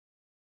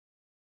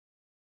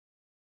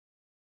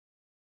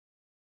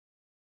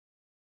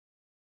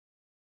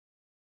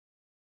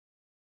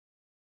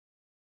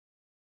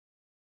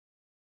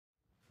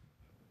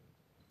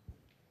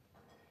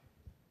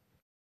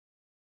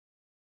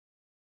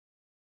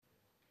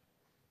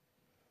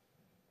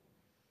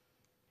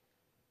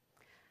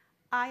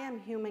I am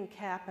human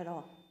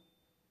capital.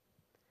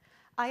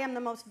 I am the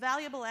most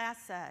valuable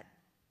asset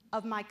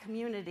of my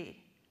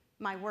community,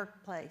 my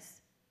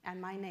workplace,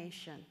 and my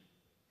nation.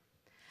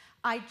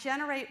 I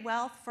generate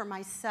wealth for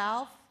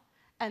myself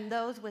and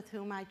those with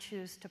whom I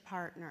choose to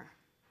partner.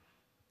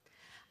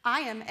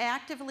 I am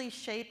actively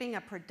shaping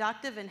a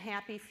productive and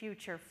happy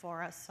future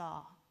for us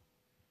all.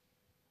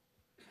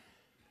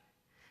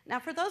 Now,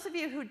 for those of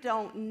you who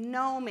don't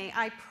know me,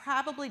 I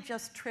probably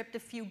just tripped a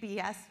few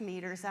BS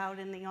meters out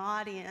in the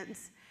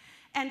audience.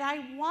 And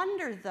I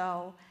wonder,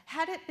 though,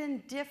 had it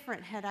been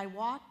different, had I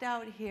walked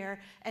out here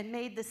and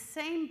made the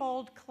same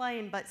bold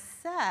claim but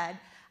said,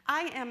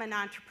 I am an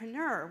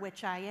entrepreneur,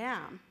 which I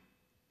am,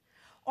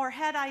 or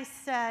had I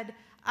said,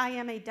 I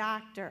am a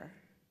doctor,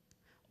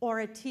 or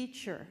a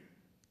teacher,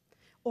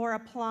 or a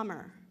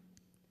plumber,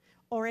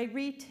 or a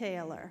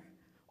retailer,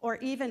 or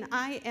even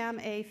I am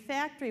a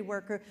factory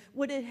worker,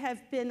 would it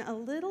have been a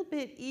little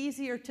bit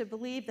easier to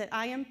believe that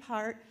I am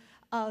part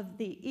of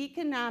the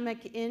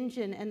economic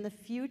engine and the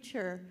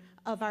future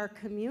of our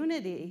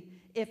community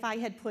if I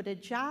had put a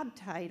job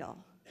title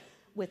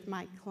with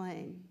my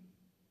claim?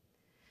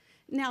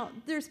 Now,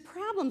 there's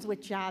problems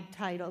with job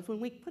titles. When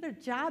we put a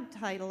job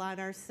title on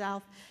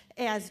ourselves,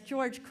 as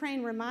George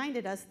Crane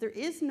reminded us, there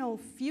is no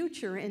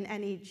future in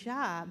any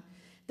job.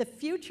 The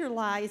future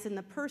lies in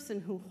the person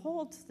who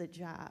holds the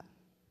job.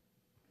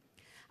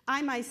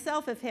 I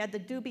myself have had the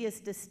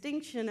dubious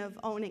distinction of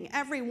owning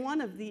every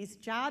one of these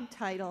job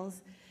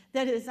titles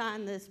that is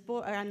on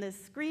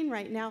this screen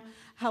right now.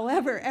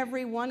 However,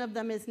 every one of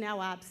them is now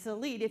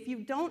obsolete. If you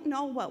don't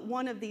know what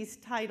one of these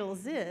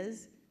titles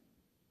is,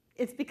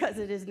 it's because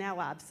it is now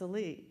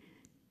obsolete.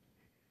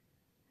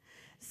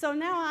 So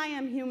now I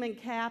am human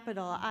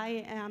capital.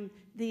 I am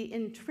the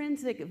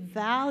intrinsic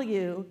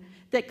value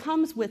that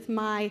comes with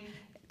my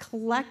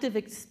collective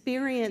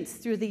experience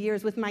through the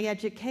years, with my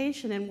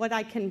education and what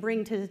I can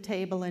bring to the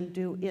table and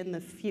do in the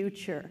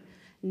future,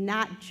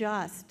 not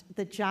just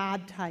the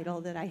job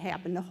title that I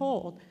happen to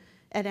hold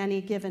at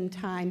any given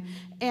time.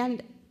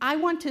 And I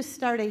want to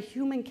start a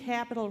human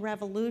capital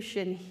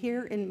revolution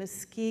here in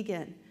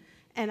Muskegon,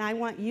 and I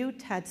want you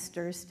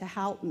TEDsters to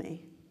help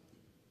me.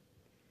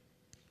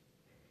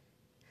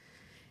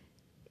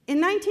 In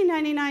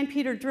 1999,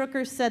 Peter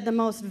Drucker said the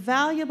most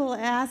valuable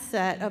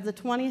asset of the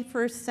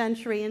 21st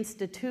century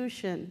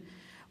institution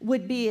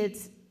would be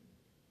its,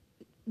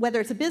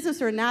 whether it's a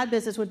business or a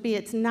non-business, would be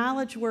its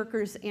knowledge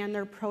workers and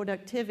their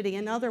productivity.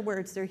 In other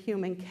words, their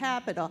human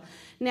capital.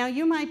 Now,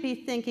 you might be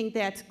thinking,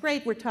 that's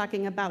great. We're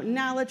talking about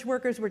knowledge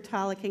workers. We're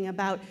talking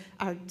about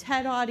our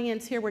TED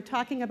audience here. We're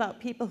talking about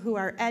people who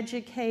are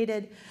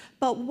educated.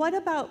 But what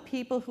about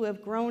people who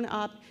have grown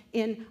up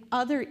in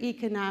other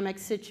economic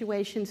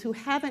situations, who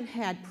haven't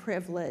had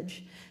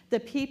privilege? The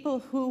people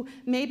who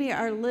maybe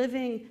are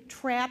living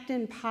trapped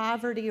in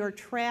poverty or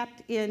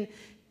trapped in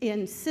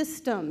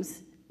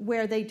systems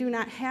where they do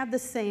not have the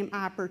same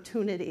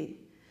opportunity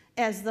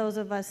as those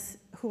of us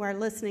who are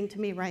listening to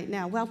me right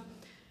now. Well,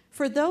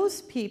 for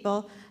those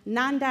people,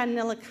 Nandan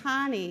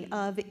Nilekani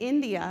of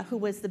India, who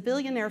was the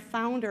billionaire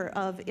founder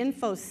of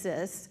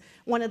Infosys,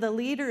 one of the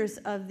leaders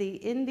of the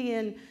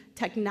Indian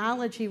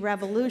technology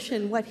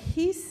revolution, what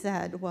he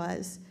said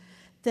was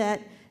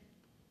that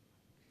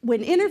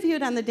when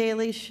interviewed on The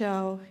Daily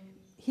Show,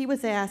 he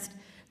was asked,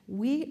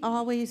 we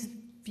always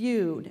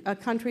viewed a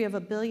country of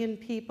 1 billion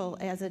people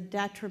as a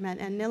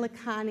detriment, and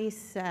Nilekani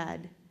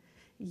said,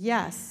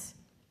 yes,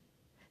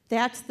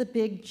 that's the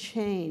big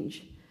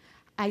change.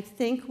 I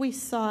think we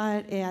saw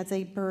it as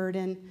a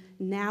burden,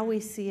 now we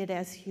see it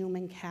as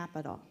human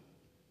capital.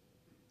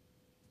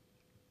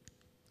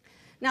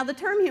 Now, the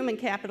term human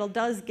capital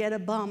does get a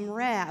bum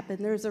rap, and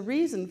there's a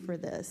reason for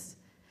this.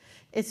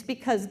 It's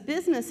because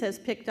business has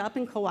picked up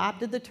and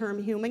co-opted the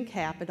term human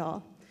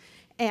capital,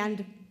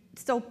 and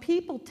so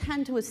people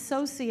tend to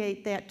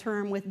associate that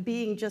term with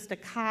being just a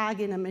cog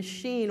in a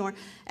machine, or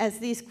as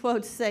these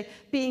quotes say,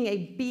 being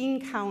a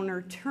bean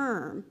counter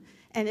term.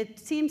 And it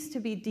seems to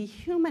be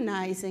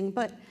dehumanizing,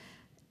 but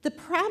the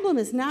problem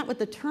is not with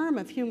the term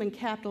of human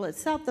capital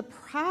itself. The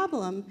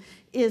problem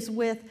is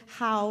with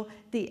how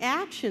the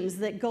actions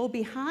that go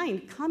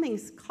behind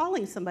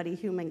calling somebody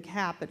human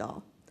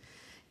capital.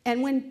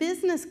 And when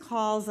business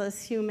calls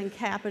us human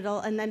capital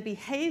and then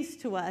behaves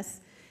to us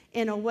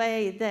in a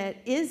way that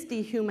is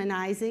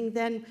dehumanizing,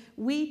 then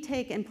we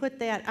take and put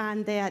that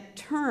on that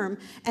term,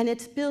 and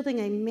it's building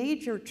a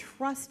major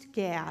trust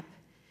gap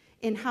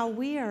in how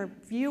we are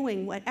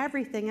viewing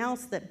everything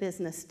else that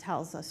business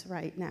tells us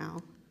right now.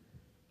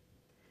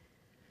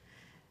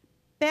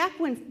 Back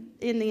when,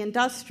 in the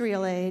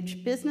industrial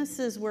age,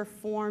 businesses were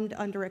formed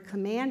under a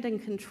command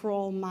and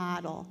control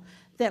model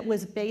that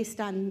was based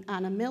on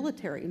a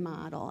military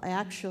model,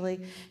 actually.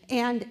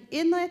 And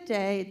in that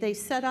day, they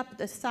set up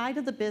the side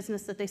of the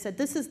business that they said,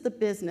 this is the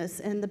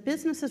business, and the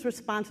business is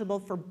responsible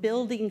for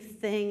building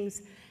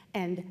things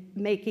and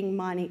making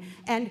money.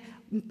 And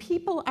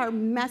People are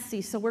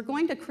messy, so we're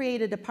going to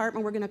create a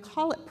department. We're going to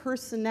call it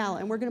personnel,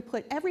 and we're going to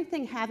put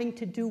everything having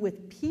to do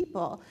with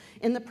people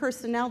in the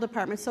personnel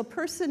department. So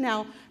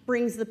personnel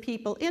brings the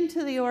people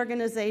into the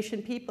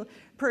organization.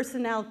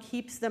 Personnel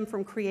keeps them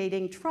from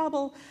creating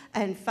trouble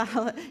and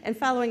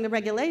following the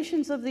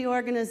regulations of the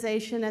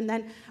organization. And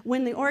then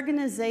when the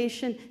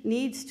organization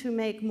needs to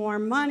make more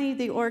money,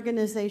 the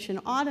organization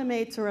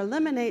automates or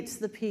eliminates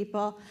the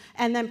people,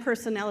 and then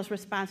personnel is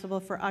responsible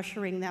for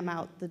ushering them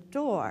out the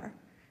door.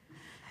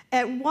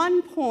 At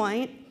one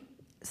point,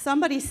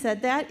 somebody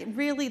said that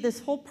really this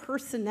whole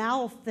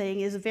personnel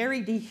thing is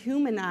very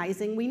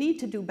dehumanizing. We need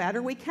to do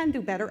better. We can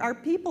do better. Our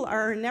people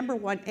are our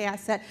 #1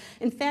 asset.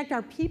 In fact,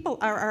 our people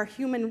are our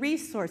human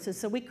resources.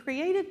 So we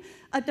created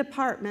a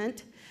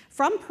department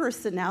from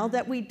personnel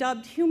that we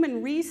dubbed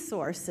human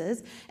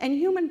resources, and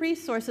human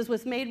resources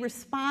was made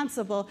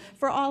responsible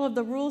for all of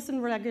the rules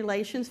and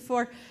regulations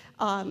for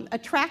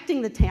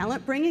attracting the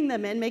talent, bringing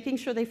them in, making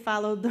sure they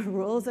followed the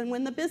rules, and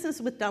when the business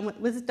was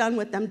done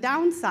with them,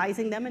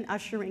 downsizing them and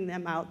ushering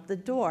them out the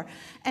door.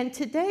 And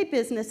today,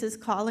 business is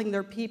calling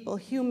their people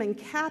human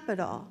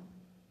capital.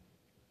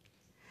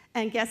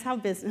 And guess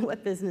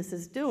what business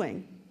is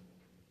doing?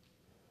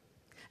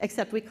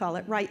 Except we call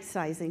it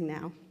right-sizing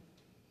now.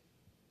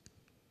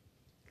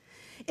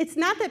 It's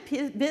not that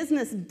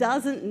business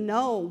doesn't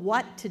know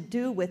what to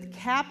do with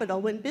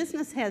capital. When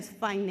business has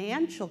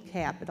financial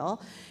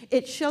capital,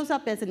 it shows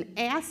up as an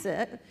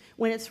asset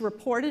when it's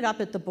reported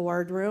up at the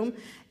boardroom,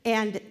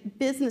 and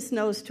business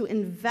knows to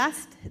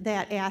invest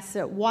that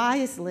asset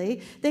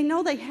wisely. They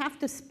know they have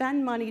to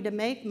spend money to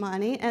make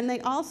money, and they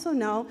also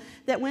know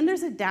that when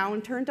there's a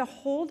downturn, to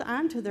hold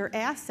on to their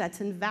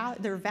assets and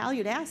their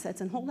valued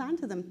assets and hold on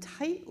to them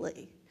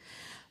tightly.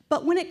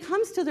 But when it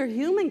comes to their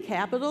human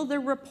capital, they're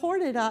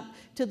reported up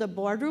to the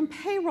boardroom.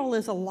 Payroll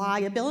is a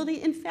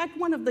liability. In fact,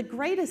 one of the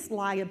greatest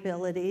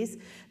liabilities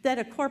that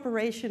a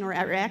corporation or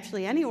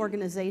actually any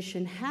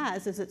organization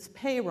has is its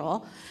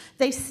payroll.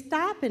 They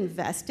stop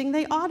investing,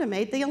 they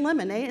automate, they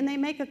eliminate, and they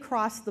make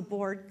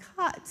across-the-board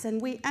cuts.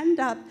 And we end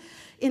up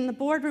in the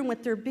boardroom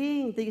with there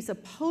being these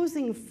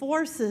opposing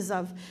forces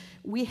of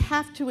we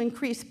have to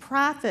increase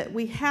profit,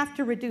 we have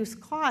to reduce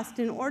cost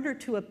in order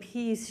to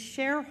appease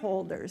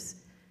shareholders.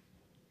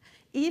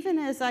 Even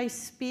as I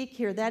speak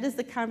here, that is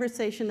the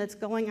conversation that's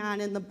going on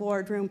in the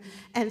boardroom.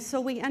 And so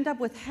we end up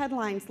with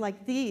headlines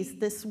like these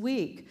this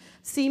week.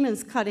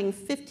 Siemens cutting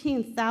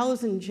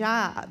 15,000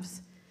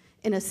 jobs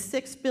in a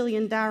 $6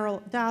 billion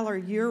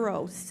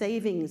euro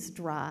savings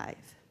drive.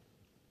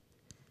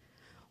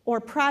 Or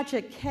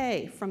Project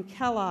K from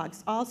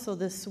Kellogg's, also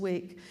this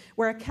week,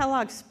 where a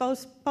Kellogg's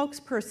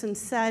spokesperson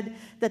said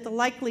that the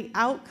likely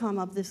outcome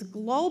of this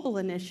global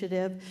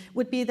initiative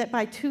would be that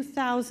by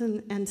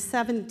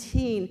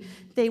 2017,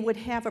 they would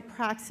have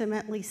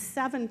approximately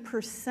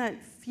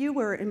 7%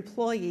 fewer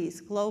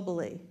employees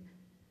globally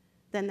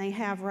than they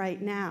have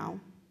right now.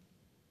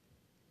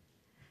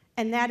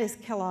 And that is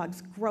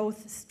Kellogg's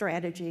growth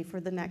strategy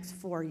for the next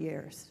 4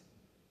 years.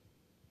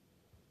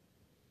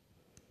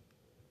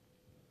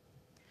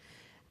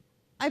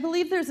 I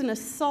believe there's an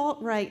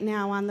assault right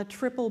now on the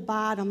triple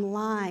bottom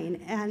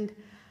line, and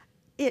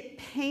it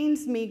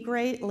pains me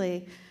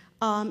greatly.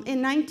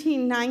 In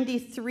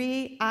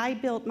 1993, I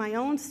built my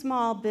own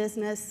small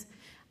business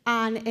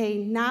on a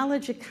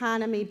knowledge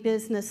economy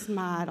business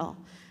model.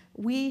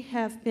 We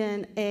have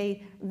been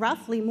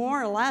roughly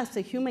more or less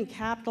a human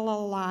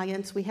capital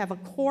alliance. We have a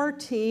core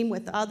team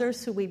with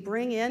others who we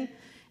bring in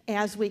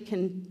as we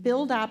can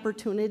build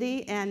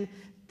opportunity and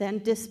then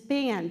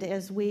disband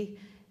as we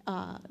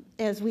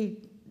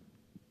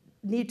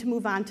need to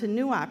move on to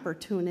new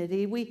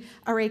opportunity. We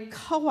are a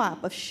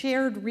co-op of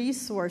shared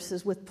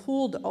resources with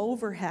pooled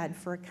overhead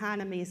for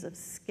economies of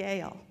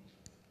scale.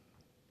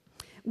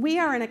 We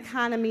are an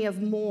economy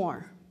of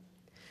more.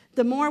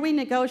 The more we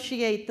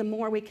negotiate, the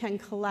more we can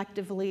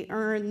collectively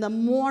earn. The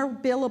more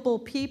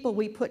billable people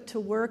we put to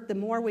work, the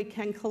more we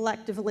can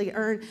collectively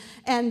earn.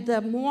 And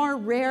the more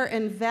rare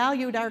and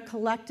valued our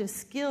collective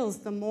skills,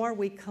 the more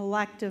we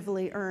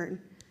collectively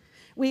earn.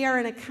 We are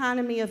an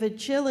economy of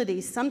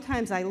agility.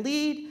 Sometimes I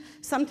lead,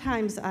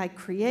 sometimes I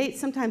create,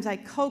 sometimes I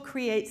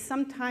co-create,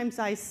 sometimes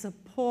I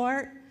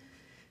support,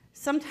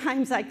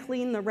 sometimes I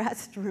clean the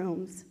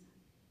restrooms.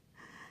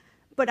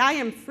 But I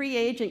am free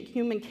agent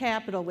human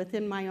capital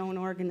within my own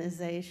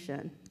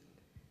organization.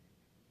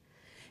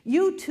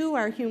 You too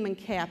are human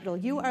capital.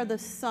 You are the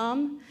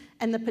sum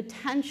and the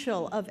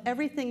potential of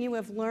everything you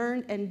have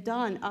learned and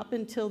done up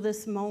until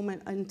this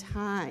moment in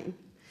time.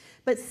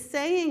 But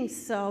saying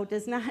so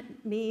does not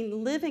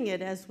mean living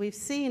it, as we've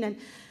seen. And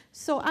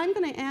so I'm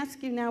going to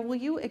ask you now, will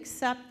you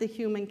accept the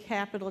human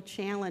capital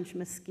challenge,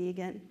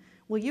 Muskegon?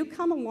 Will you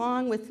come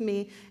along with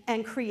me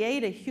and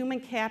create a human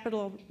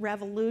capital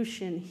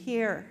revolution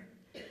here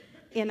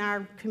in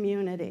our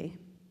community?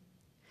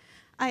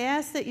 I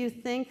ask that you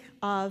think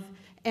of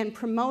and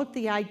promote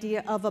the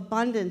idea of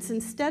abundance.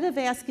 Instead of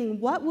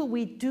asking, what will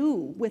we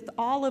do with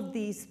all of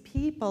these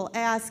people,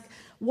 ask,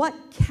 what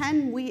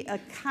can we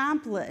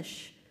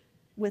accomplish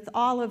with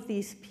all of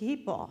these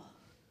people?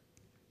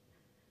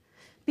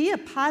 Be a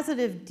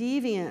positive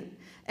deviant.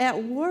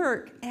 At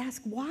work,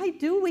 ask, why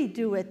do we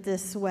do it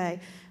this way?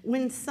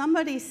 When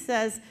somebody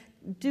says,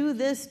 do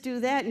this, do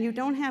that, and you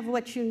don't have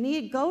what you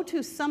need, go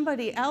to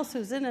somebody else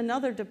who's in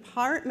another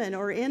department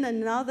or in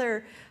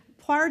another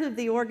part of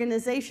the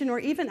organization or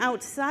even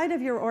outside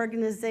of your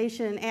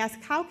organization and ask,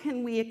 how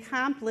can we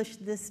accomplish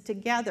this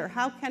together?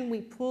 How can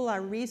we pool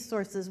our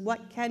resources?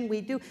 What can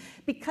we do?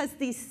 Because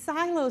these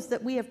silos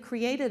that we have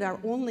created are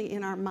only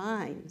in our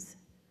minds.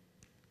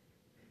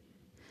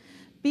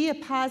 Be a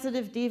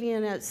positive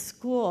deviant at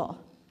school.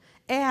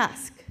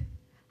 Ask,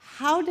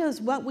 how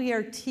does what we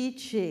are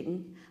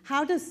teaching,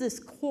 how does this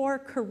core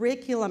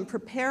curriculum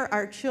prepare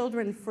our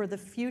children for the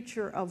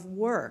future of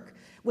work,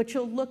 which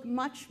will look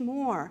much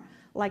more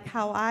like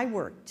how I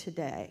work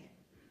today?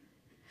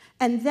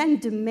 And then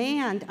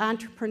demand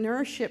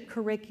entrepreneurship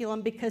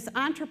curriculum, because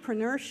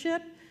entrepreneurship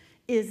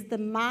is the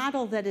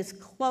model that is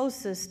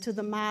closest to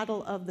the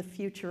model of the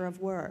future of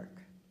work.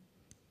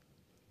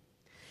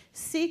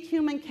 Seek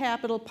human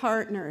capital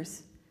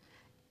partners.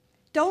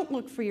 Don't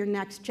look for your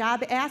next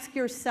job. Ask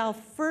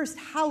yourself first,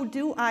 how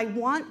do I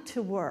want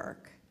to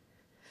work?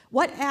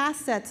 What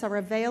assets are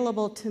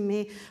available to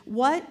me?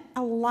 What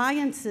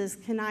alliances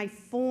can I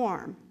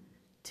form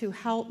to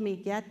help me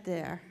get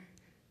there?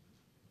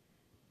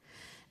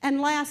 And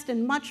last,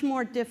 and much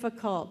more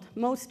difficult,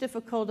 most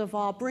difficult of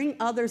all, bring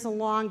others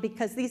along,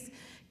 because these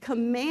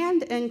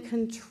command and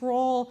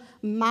control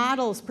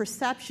models,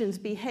 perceptions,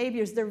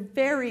 behaviors, they're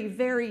very,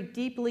 very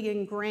deeply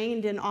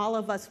ingrained in all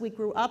of us. We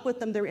grew up with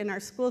them. They're in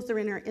our schools, they're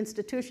in our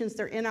institutions,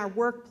 they're in our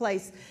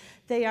workplace.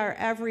 They are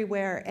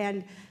everywhere.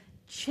 And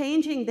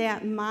changing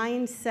that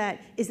mindset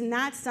is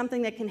not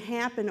something that can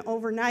happen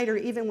overnight or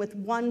even with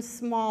one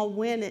small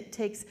win. It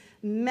takes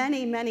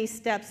many, many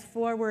steps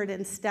forward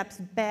and steps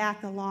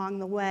back along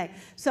the way.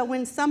 So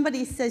when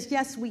somebody says,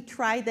 yes, we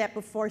tried that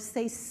before,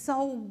 say,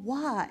 so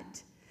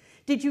what?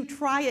 Did you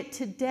try it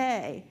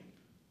today?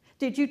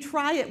 Did you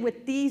try it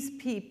with these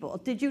people?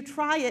 Did you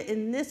try it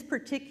in this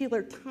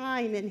particular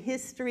time in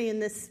history in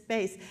this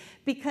space?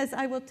 Because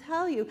I will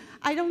tell you,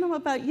 I don't know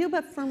about you,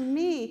 but for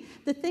me,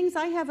 the things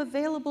I have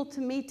available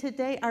to me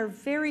today are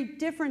very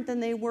different than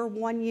they were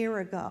 1 year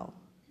ago.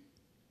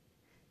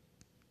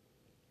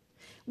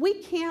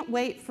 We can't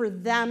wait for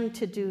them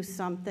to do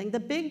something. The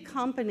big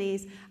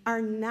companies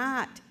are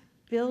not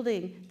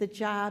building the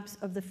jobs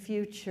of the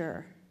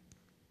future.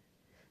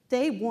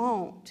 They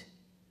won't.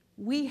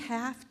 We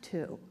have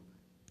to.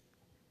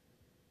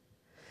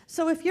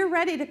 So if you're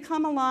ready to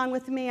come along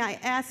with me, I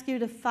ask you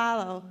to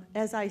follow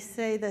as I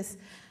say this.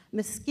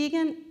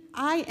 Muskegon,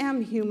 I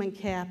am human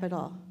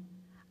capital.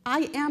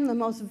 I am the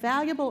most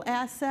valuable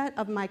asset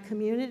of my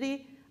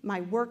community,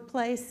 my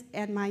workplace,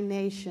 and my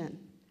nation.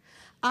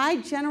 I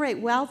generate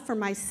wealth for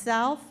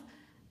myself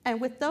and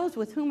with those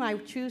with whom I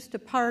choose to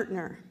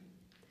partner.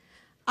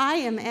 I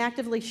am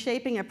actively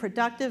shaping a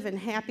productive and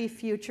happy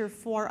future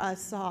for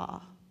us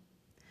all.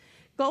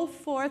 Go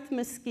forth,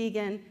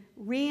 Muskegon,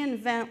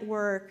 reinvent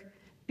work,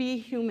 be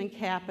human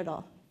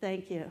capital.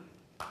 Thank you.